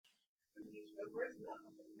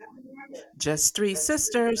Just three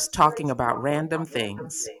sisters talking about random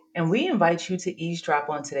things. And we invite you to eavesdrop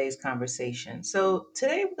on today's conversation. So,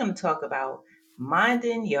 today we're going to talk about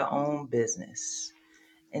minding your own business.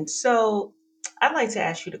 And so, I'd like to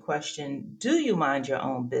ask you the question, do you mind your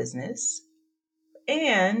own business?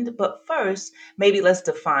 But first, maybe let's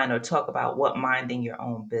define or talk about what minding your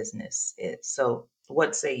own business is. So,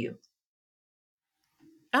 what say you?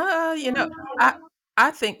 Uh, you know, I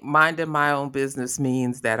I think minding my own business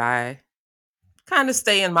means that I kind of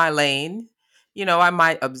stay in my lane. I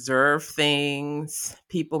might observe things,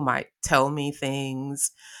 people might tell me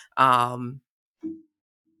things. Um,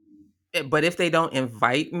 but if they don't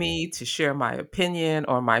invite me to share my opinion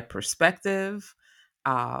or my perspective,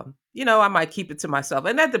 I might keep it to myself.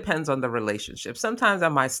 And that depends on the relationship. Sometimes I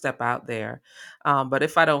might step out there. But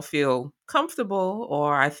if I don't feel comfortable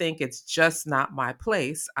or I think it's just not my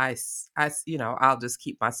place, I'll just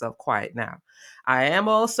keep myself quiet now. I am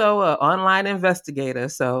also an online investigator.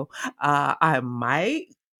 So I might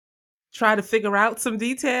try to figure out some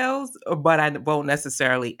details, but I won't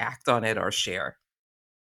necessarily act on it or share.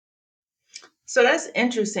 So, that's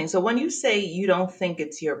interesting. So, when you say you don't think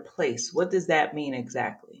it's your place, what does that mean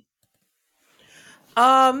exactly?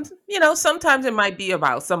 Sometimes it might be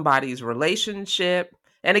about somebody's relationship.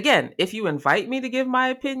 And again, if you invite me to give my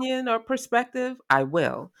opinion or perspective, I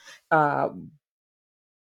will. Um,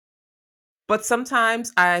 but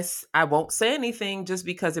sometimes I won't say anything just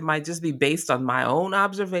because it might just be based on my own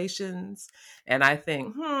observations. And I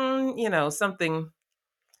think, something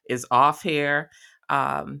is off here.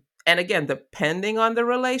 And again, depending on the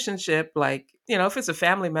relationship, like, if it's a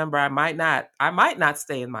family member, I might not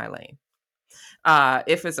stay in my lane.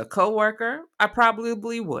 If it's a coworker, I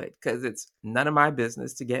probably would because it's none of my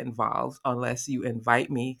business to get involved unless you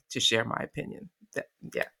invite me to share my opinion.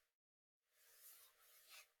 Yeah.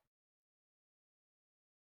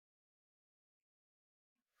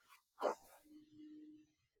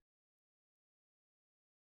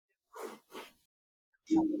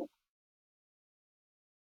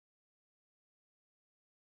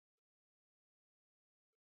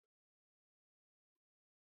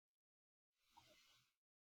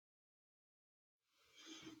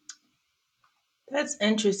 That's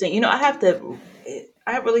interesting.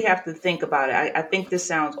 I really have to think about it. I think this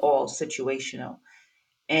sounds all situational.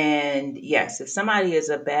 And yes, if somebody is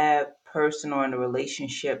a bad person or in a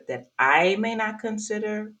relationship that I may not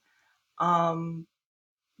consider um,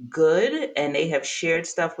 good and they have shared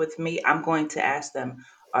stuff with me, I'm going to ask them,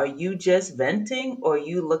 are you just venting or are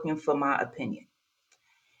you looking for my opinion?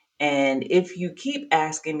 And if you keep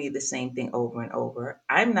asking me the same thing over and over,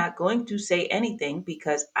 I'm not going to say anything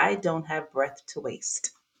because I don't have breath to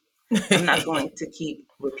waste. I'm not going to keep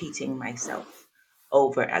repeating myself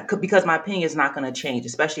over because my opinion is not going to change,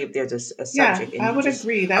 especially if there's a Yeah, subject and I you would just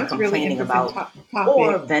agree. are That's a really complaining interesting about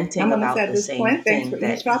or topic. venting I'm almost about at the this same point. Thanks for thing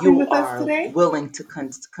that eavesdropping you with us are today. willing to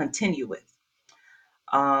continue with.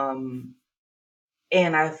 Um,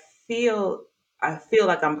 and feel I feel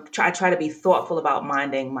like I try to be thoughtful about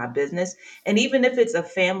minding my business, and even if it's a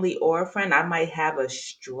family or a friend, I might have a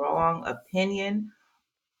strong opinion,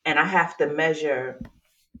 and I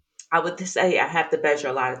would say I have to measure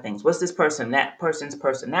a lot of things. What's that person's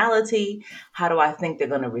personality? How do I think they're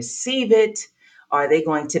going to receive it? Are they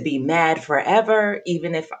going to be mad forever?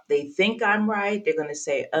 Even if they think I'm right, they're going to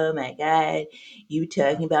say, "Oh my God, you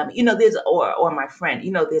talking about me?" Or my friend.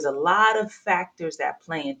 There's a lot of factors that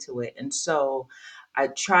play into it, and so I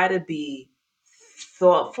try to be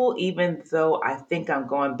thoughtful, even though I think I'm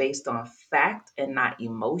going based on fact and not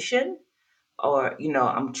emotion. Or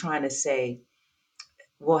I'm trying to say,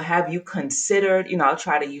 well, have you considered, I'll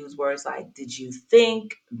try to use words like, did you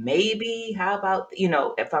think, maybe, how about,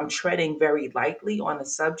 if I'm treading very lightly on the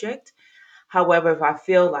subject. However, if I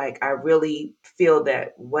feel like I really feel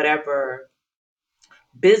that whatever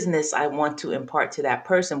business I want to impart to that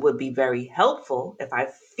person would be very helpful, if I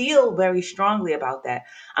feel very strongly about that,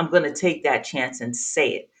 I'm going to take that chance and say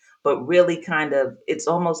it. But really, kind of, it's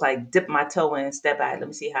almost like dip my toe in and step back. Let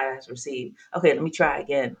me see how that's received. Okay, let me try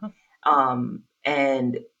again.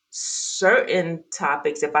 And certain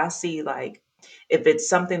topics, if I see like, if it's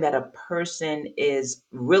something that a person is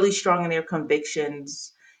really strong in their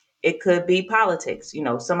convictions, it could be politics.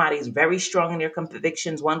 Somebody's very strong in their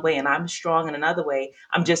convictions one way and I'm strong in another way.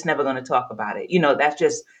 I'm just never going to talk about it. That's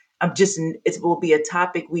just, it will be a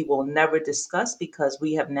topic we will never discuss because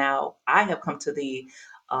I have come to the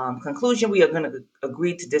conclusion we are going to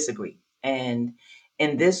agree to disagree. And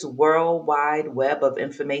in this worldwide web of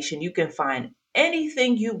information, you can find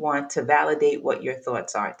anything you want to validate what your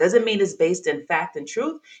thoughts are. Doesn't mean it's based in fact and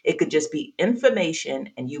truth. It could just be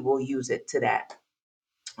information, and you will use it to that,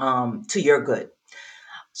 to your good.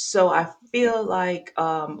 So I feel like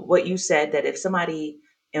what you said, that if somebody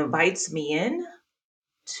invites me in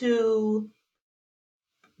to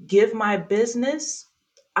give my business,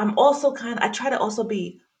 I'm also I try to also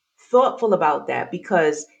be thoughtful about that,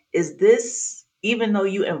 because is this, even though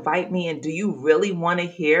you invite me in, do you really want to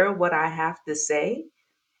hear what I have to say?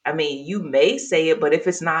 I mean, you may say it, but if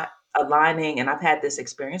it's not aligning, and I've had this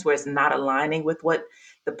experience where it's not aligning with what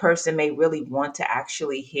the person may really want to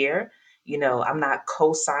actually hear, I'm not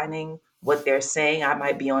co signing what they're saying. I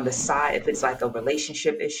might be on the side, if it's like a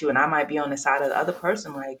relationship issue, and I might be on the side of the other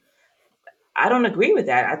person, like, I don't agree with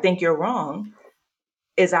that. I think you're wrong.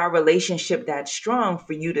 Is our relationship that strong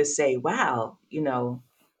for you to say, wow, you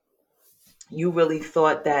really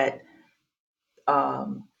thought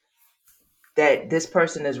um, that this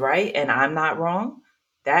person is right and I'm not wrong?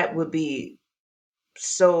 That would be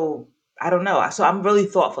so, I don't know. So I'm really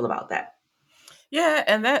thoughtful about that. Yeah,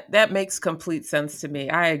 and that makes complete sense to me.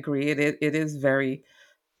 I agree. It is very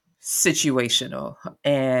situational,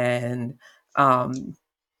 and um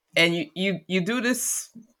you do this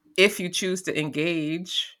if you choose to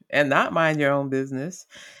engage and not mind your own business.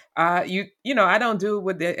 I don't do it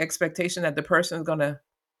with the expectation that the person is going to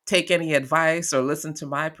take any advice or listen to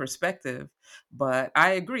my perspective. But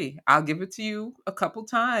I agree, I'll give it to you a couple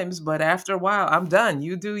times, but after a while I'm done.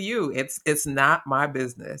 You do you. It's not my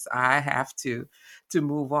business. I have to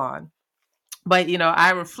move on. But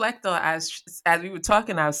I reflect on, as we were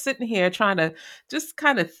talking, I was sitting here trying to just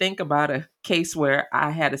kind of think about a case where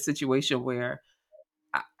I had a situation where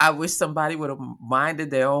I wish somebody would have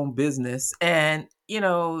minded their own business. And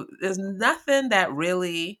there's nothing that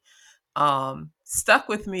really stuck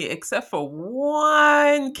with me except for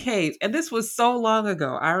one case, and this was so long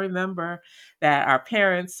ago. I remember that our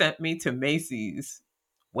parents sent me to Macy's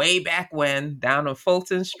way back when, down on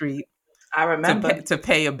Fulton Street, I to pay, remember. to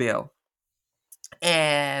pay a bill.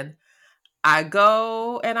 And I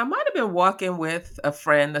go, and I might have been walking with a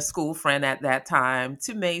friend, a school friend at that time,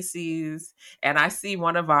 to Macy's, and I see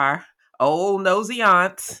one of our old nosy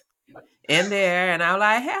aunts in there, and I'm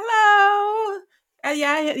like, "Hello," and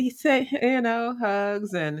yeah, he say,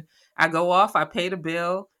 hugs, and I go off. I pay the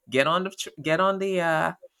bill, get on the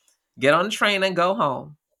train, and go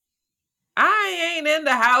home. I ain't in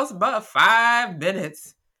the house but 5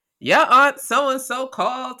 minutes. Your aunt so and so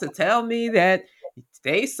called to tell me that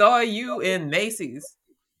they saw you in Macy's.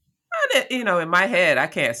 In my head, I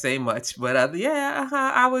can't say much, but yeah,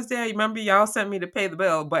 I was there. You remember, y'all sent me to pay the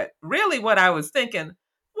bill, but really, what I was thinking,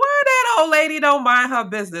 why that old lady don't mind her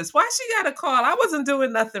business? Why she got a call? I wasn't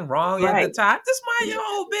doing nothing wrong at the Right, time. Just mind your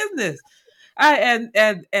own business. And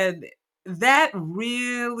that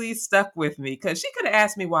really stuck with me, because she could have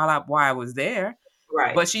asked me why I was there,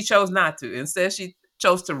 right. but she chose not to. Instead, she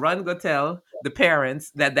chose to run go tell the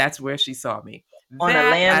parents that that's where she saw me. On a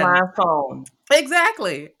That and landline phone.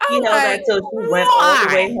 Exactly. She I'm held that like, till she went all the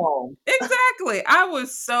way why? home. Exactly. I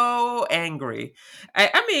was so angry.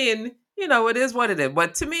 I mean, it is what it is.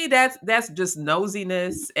 But to me, that's just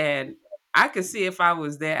nosiness, and I could see if I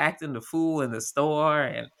was there acting the fool in the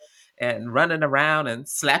store and running around and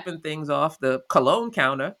slapping things off the cologne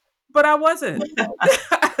counter, but I wasn't.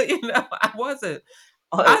 I wasn't.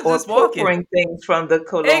 I was Or just walking. pilfering things from the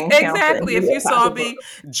cologne counter Exactly. into If your you saw pocketbook. me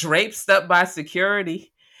draped up by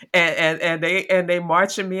security, and they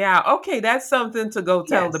marching me out, okay, that's something to go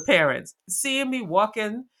tell the Yes. parents. Seeing me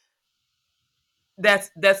walking,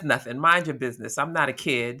 that's nothing. Mind your business. I'm not a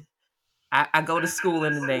kid. I go to school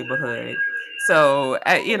in the neighborhood. So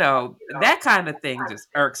that kind of thing just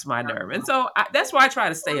irks my nerve, and so that's why I try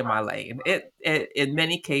to stay in my lane. It in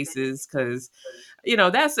many cases, because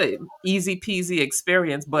that's a easy peasy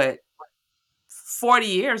experience, but 40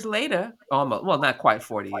 years later, almost, well, not quite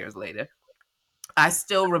 40 years later, I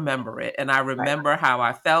still remember it. And I Right. remember how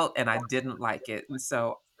I felt, and I didn't like it. And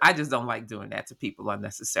so I just don't like doing that to people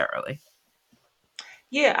unnecessarily.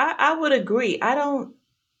 Yeah, I would agree. I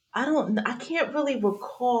can't really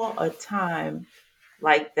recall a time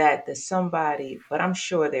like that somebody, but I'm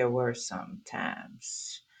sure there were some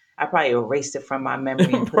times. I probably erased it from my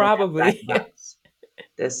memory and put it in that black Probably. box.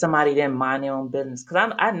 That somebody didn't mind their own business.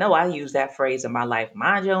 Because I know I use that phrase in my life,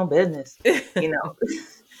 mind your own business. You know,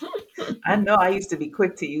 I know I used to be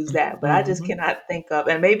quick to use that, but I just Mhm. cannot think of,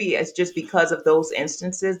 and maybe it's just because of those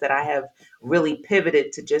instances that I have really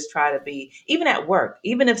pivoted to just try to be, even at work,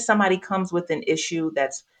 even if somebody comes with an issue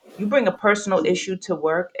you bring a personal issue to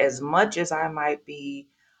work, as much as I might be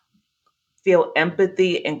feel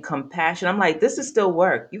empathy and compassion. I'm like, this is still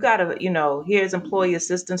work. You gotta, here's employee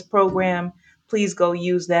assistance program. Please go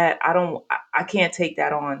use that. I can't take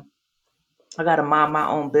that on. I gotta mind my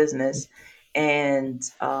own business. And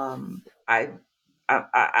I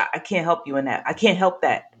can't help you in that. I can't help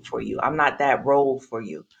that for you. I'm not that role for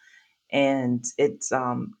you. And it's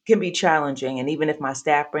can be challenging. And even if my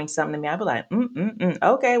staff brings something to me, I'll be like,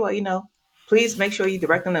 okay, well, please make sure you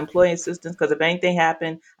direct them to employee assistance, because if anything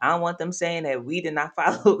happened, I don't want them saying that we did not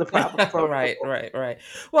follow the proper Right, protocol. right, right.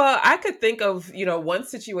 Well, I could think of, one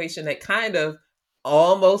situation that kind of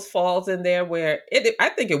almost falls in there where I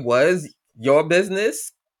think it was your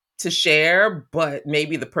business to share, but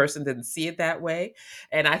maybe the person didn't see it that way.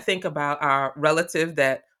 And I think about our relative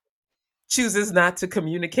that chooses not to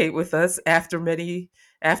communicate with us after many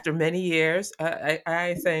years. I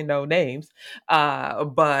ain't saying no names,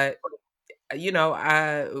 but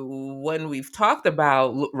when we've talked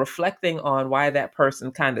about reflecting on why that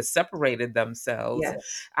person kind of separated themselves,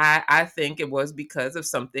 Yes. I think it was because of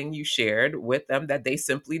something you shared with them that they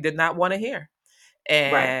simply did not want to hear.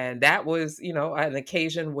 Right. And that was, an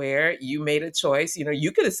occasion where you made a choice.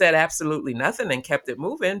 You could have said absolutely nothing and kept it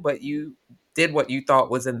moving, but you did what you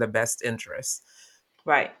thought was in the best interest.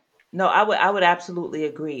 Right. No, I would absolutely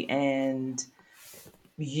agree. And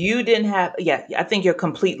you didn't have, yeah, I think you're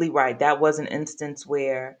completely right. That was an instance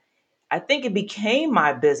where I think it became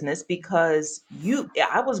my business because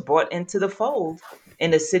I was brought into the fold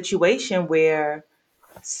in a situation where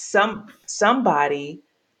somebody,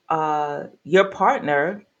 your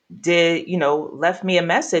partner did, left me a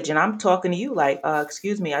message, and I'm talking to you like,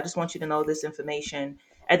 excuse me, I just want you to know this information.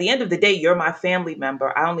 At the end of the day, you're my family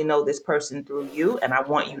member. I only know this person through you, and I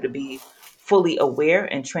want you to be fully aware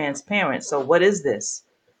and transparent. So what is this?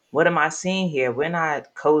 What am I seeing here? We're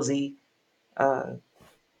not cozy uh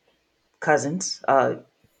cousins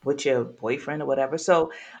with your boyfriend or whatever.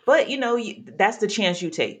 So, but that's the chance you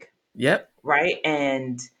take, Yep. right?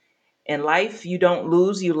 And in life, you don't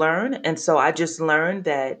lose, you learn. And so I just learned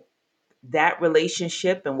that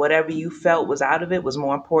relationship and whatever you felt was out of it was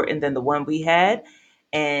more important than the one we had.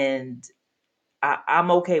 And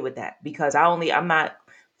I'm okay with that, because I'm not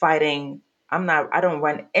fighting. I don't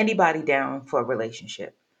run anybody down for a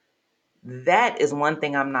relationship. That is one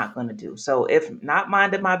thing I'm not going to do. So if not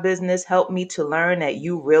minding my business helped me to learn that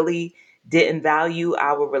you really didn't value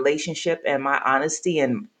our relationship and my honesty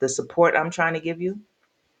and the support I'm trying to give you,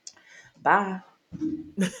 bye.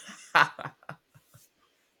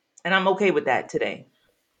 And I'm okay with that today.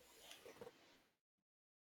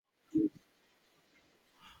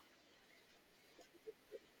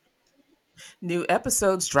 New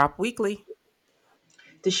episodes drop weekly.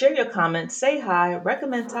 To share your comments, say hi,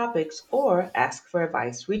 recommend topics, or ask for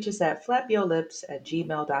advice, reach us at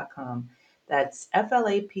flapyolips@gmail.com. That's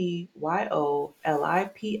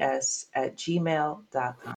FLAPYOLIPS at gmail.com.